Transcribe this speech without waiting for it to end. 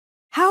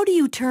How do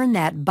you turn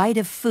that bite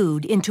of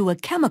food into a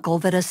chemical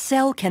that a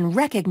cell can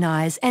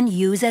recognize and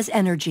use as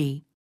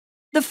energy?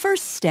 The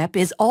first step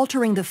is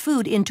altering the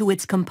food into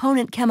its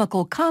component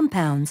chemical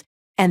compounds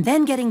and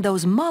then getting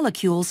those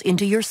molecules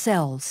into your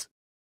cells.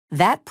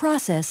 That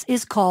process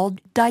is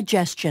called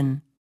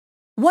digestion.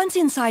 Once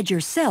inside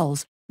your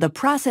cells, the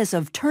process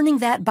of turning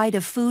that bite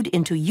of food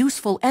into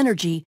useful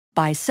energy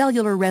by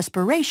cellular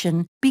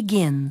respiration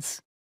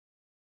begins.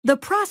 The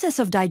process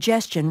of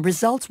digestion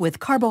results with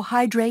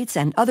carbohydrates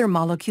and other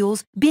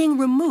molecules being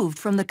removed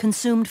from the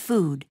consumed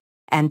food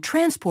and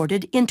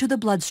transported into the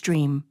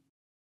bloodstream.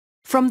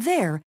 From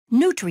there,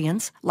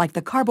 nutrients, like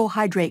the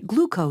carbohydrate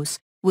glucose,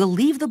 will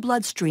leave the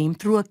bloodstream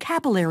through a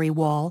capillary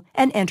wall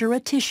and enter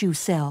a tissue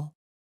cell.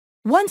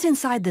 Once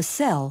inside the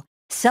cell,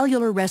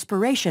 cellular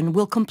respiration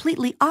will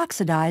completely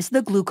oxidize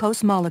the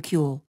glucose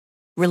molecule,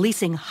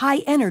 releasing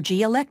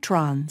high-energy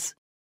electrons.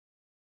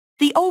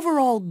 The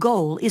overall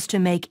goal is to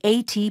make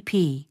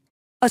ATP,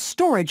 a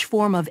storage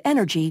form of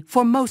energy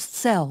for most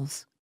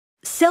cells.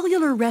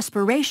 Cellular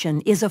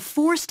respiration is a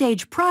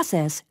four-stage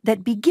process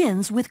that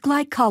begins with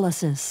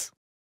glycolysis.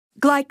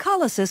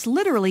 Glycolysis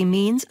literally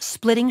means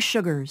splitting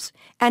sugars,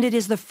 and it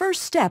is the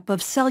first step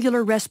of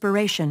cellular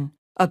respiration,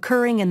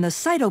 occurring in the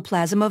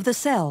cytoplasm of the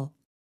cell.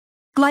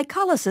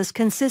 Glycolysis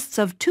consists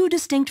of two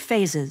distinct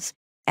phases,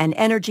 an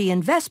energy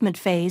investment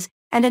phase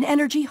and an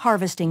energy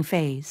harvesting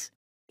phase.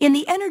 In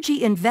the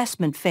energy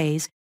investment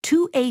phase,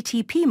 two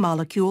ATP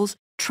molecules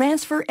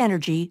transfer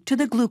energy to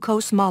the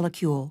glucose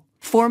molecule,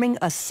 forming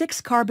a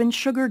 6-carbon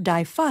sugar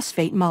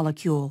diphosphate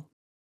molecule.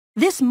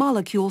 This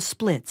molecule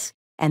splits,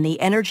 and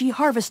the energy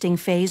harvesting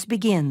phase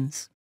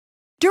begins.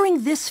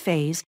 During this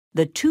phase,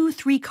 the two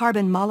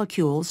 3-carbon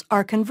molecules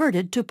are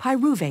converted to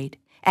pyruvate,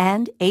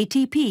 and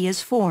ATP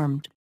is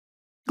formed.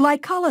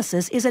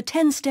 Glycolysis is a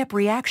 10-step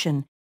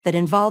reaction that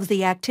involves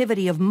the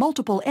activity of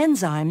multiple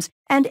enzymes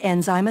and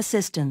enzyme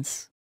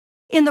assistance.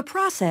 In the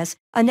process,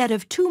 a net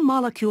of 2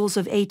 molecules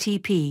of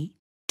ATP,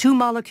 2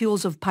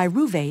 molecules of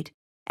pyruvate,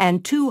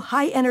 and 2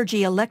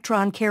 high-energy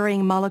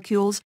electron-carrying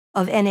molecules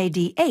of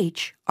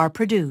NADH are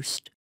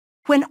produced.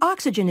 When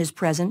oxygen is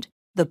present,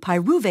 the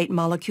pyruvate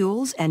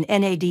molecules and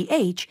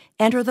NADH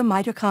enter the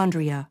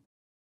mitochondria,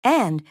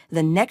 and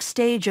the next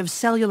stage of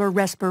cellular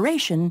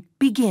respiration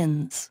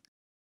begins.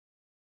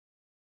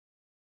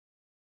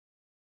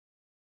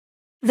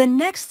 The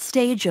next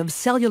stage of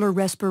cellular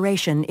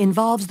respiration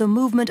involves the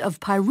movement of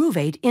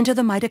pyruvate into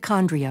the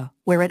mitochondria,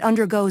 where it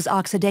undergoes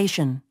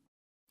oxidation.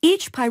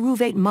 Each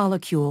pyruvate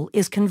molecule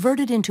is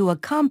converted into a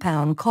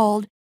compound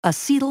called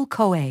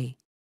acetyl-CoA.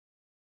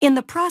 In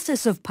the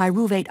process of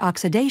pyruvate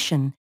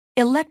oxidation,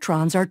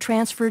 electrons are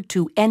transferred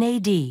to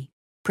NAD,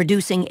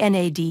 producing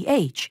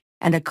NADH,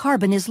 and a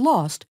carbon is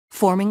lost,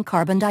 forming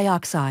carbon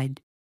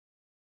dioxide.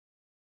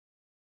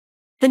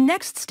 The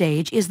next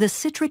stage is the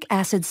citric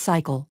acid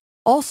cycle,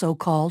 also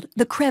called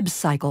the Krebs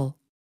cycle.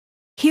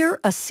 Here,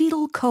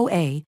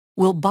 acetyl-CoA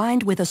will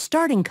bind with a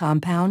starting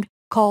compound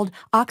called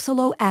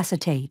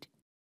oxaloacetate,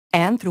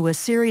 and through a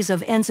series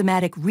of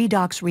enzymatic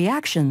redox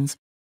reactions,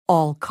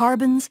 all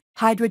carbons,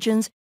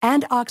 hydrogens,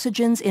 and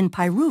oxygens in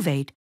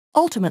pyruvate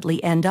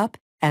ultimately end up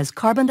as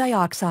carbon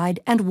dioxide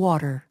and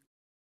water.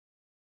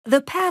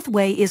 The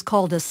pathway is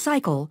called a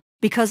cycle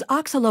because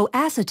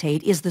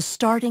oxaloacetate is the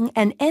starting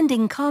and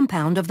ending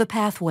compound of the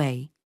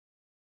pathway.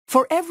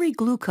 For every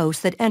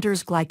glucose that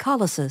enters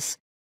glycolysis,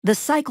 the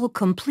cycle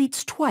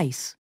completes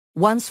twice,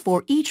 once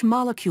for each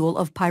molecule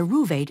of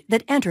pyruvate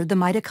that entered the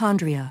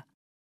mitochondria.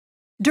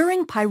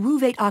 During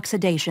pyruvate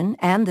oxidation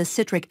and the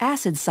citric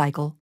acid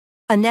cycle,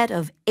 a net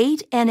of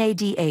 8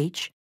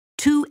 NADH,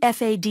 2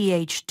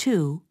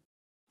 FADH2,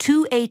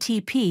 2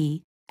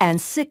 ATP, and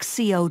 6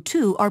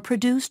 CO2 are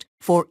produced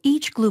for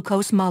each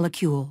glucose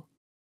molecule.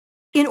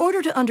 In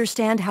order to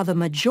understand how the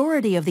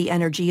majority of the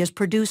energy is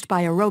produced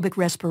by aerobic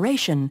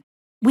respiration,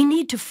 we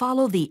need to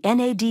follow the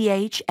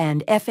NADH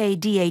and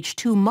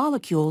FADH2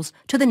 molecules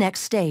to the next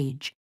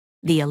stage,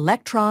 the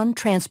electron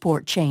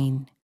transport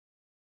chain.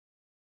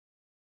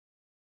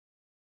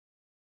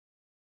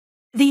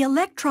 The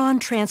electron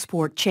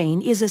transport chain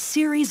is a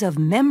series of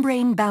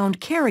membrane-bound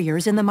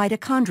carriers in the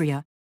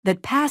mitochondria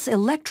that pass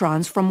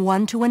electrons from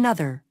one to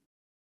another.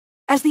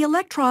 As the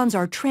electrons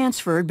are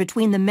transferred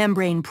between the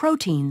membrane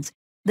proteins,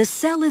 the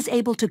cell is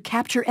able to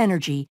capture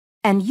energy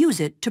and use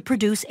it to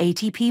produce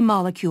ATP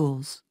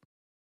molecules.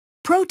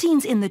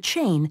 Proteins in the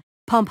chain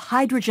pump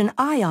hydrogen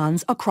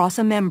ions across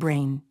a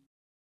membrane.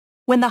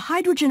 When the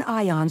hydrogen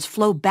ions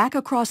flow back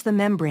across the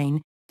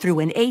membrane through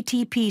an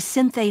ATP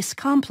synthase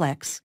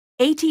complex,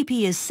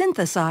 ATP is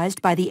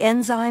synthesized by the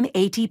enzyme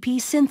ATP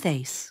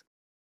synthase.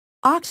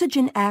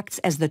 Oxygen acts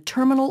as the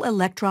terminal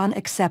electron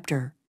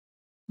acceptor.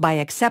 By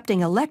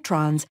accepting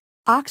electrons,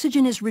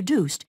 oxygen is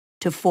reduced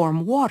to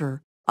form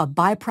water, a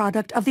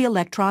byproduct of the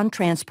electron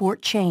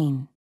transport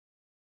chain.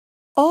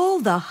 All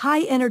the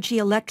high-energy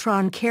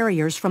electron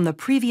carriers from the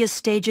previous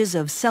stages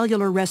of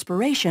cellular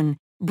respiration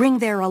bring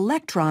their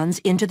electrons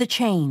into the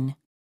chain.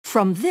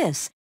 From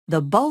this,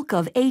 the bulk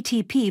of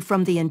ATP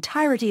from the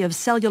entirety of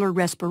cellular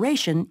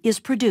respiration is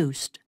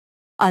produced.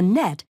 A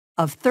net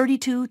of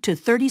 32 to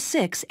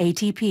 36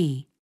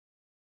 ATP.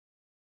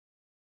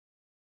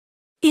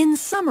 In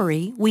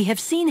summary, we have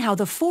seen how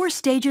the 4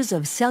 stages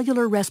of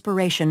cellular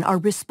respiration are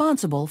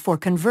responsible for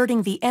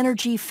converting the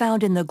energy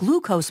found in the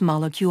glucose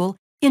molecule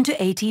into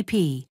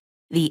ATP,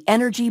 the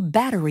energy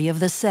battery of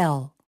the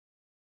cell.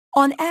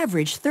 On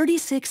average,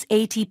 36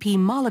 ATP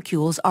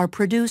molecules are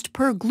produced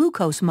per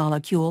glucose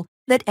molecule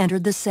that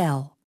entered the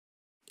cell.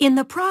 In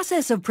the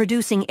process of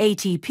producing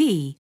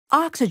ATP,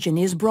 oxygen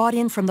is brought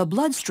in from the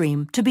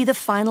bloodstream to be the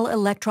final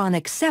electron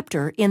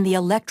acceptor in the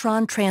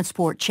electron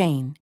transport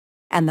chain,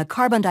 and the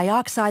carbon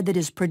dioxide that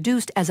is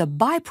produced as a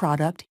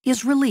byproduct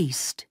is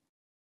released.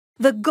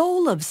 The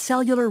goal of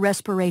cellular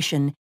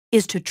respiration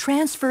is to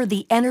transfer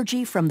the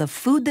energy from the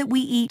food that we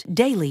eat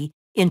daily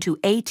into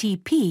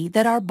ATP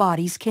that our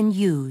bodies can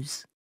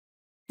use.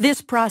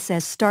 This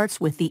process starts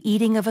with the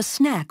eating of a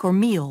snack or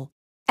meal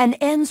and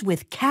ends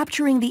with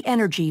capturing the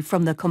energy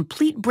from the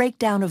complete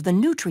breakdown of the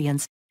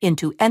nutrients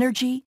into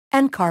energy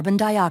and carbon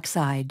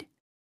dioxide.